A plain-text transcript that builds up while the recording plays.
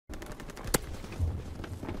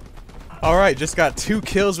Alright, just got 2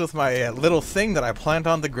 kills with my little thing that I plant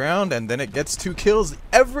on the ground, and then it gets 2 kills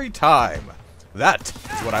every time. That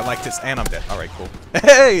is what I like to... And I'm dead. Alright, cool.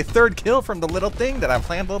 Hey! 3rd kill from the little thing that I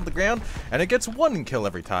planted on the ground, and it gets 1 kill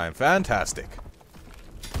every time. Fantastic.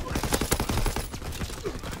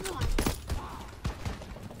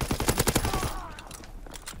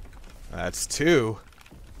 That's 2.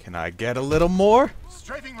 Can I get a little more?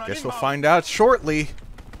 Guess we'll find out shortly.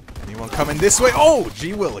 Anyone coming this way? Oh,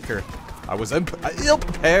 gee williker. I was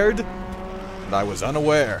ill-prepared, and I was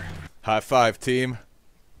unaware. High five, team.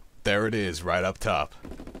 There it is, right up top.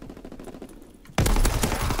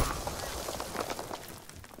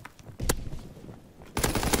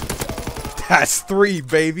 That's 3,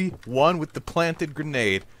 baby. 1 with the planted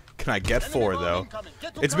grenade. Can I get 4, though?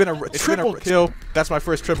 It's been a triple kill. That's my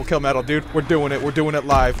first triple kill medal, dude. We're doing it. We're doing it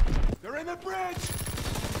live. They're in the bridge.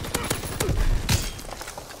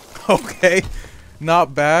 Okay.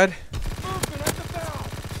 Not bad.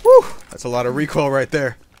 Whew. That's a lot of recoil right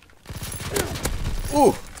there.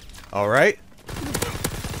 Ooh. Alright.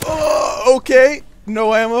 Oh, okay.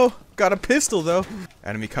 No ammo. Got a pistol, though.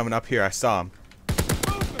 Enemy coming up here. I saw him.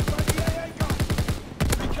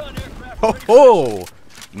 Ho ho!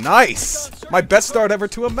 Nice! My best start ever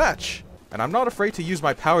to a match. And I'm not afraid to use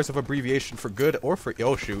my powers of abbreviation for good or for...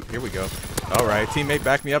 Oh, shoot. Here we go. Alright. Teammate,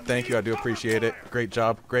 back me up. Thank you. I do appreciate it. Great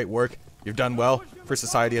job. Great work. You've done well for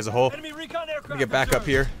society as a whole. Let me get back up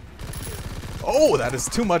here. Oh, that is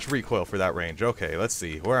too much recoil for that range. Okay, let's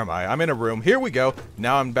see. Where am I? I'm in a room. Here we go.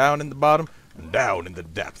 Now I'm down in the bottom and down in the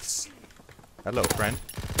depths. Hello, friend.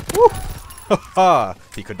 Woo! Haha!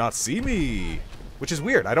 He could not see me. Which is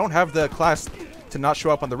weird. I don't have the class to not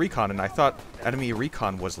show up on the recon, and I thought enemy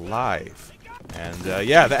recon was live. And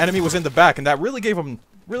yeah, the enemy was in the back, and that really gave him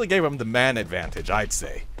the man advantage, I'd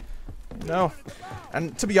say. No.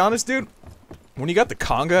 And to be honest, dude, when you got the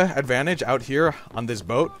conga advantage out here on this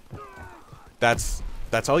boat, that's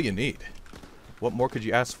all you need. What more could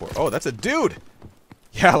you ask for? Oh, that's a dude!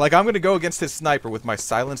 Yeah, like I'm gonna go against his sniper with my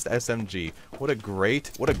silenced SMG. What a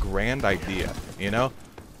grand idea, you know?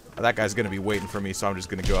 That guy's gonna be waiting for me, so I'm just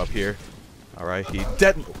gonna go up here. Alright, he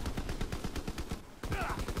dead.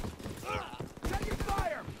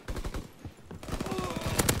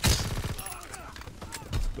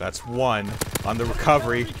 That's 1 on the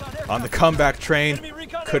recovery, on the comeback train.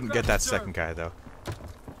 Couldn't get that second guy, though.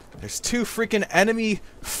 There's 2 freaking enemy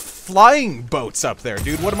flying boats up there,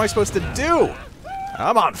 dude. What am I supposed to do?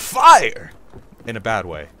 I'm on fire! In a bad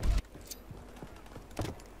way.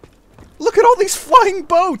 Look at all these flying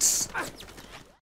boats!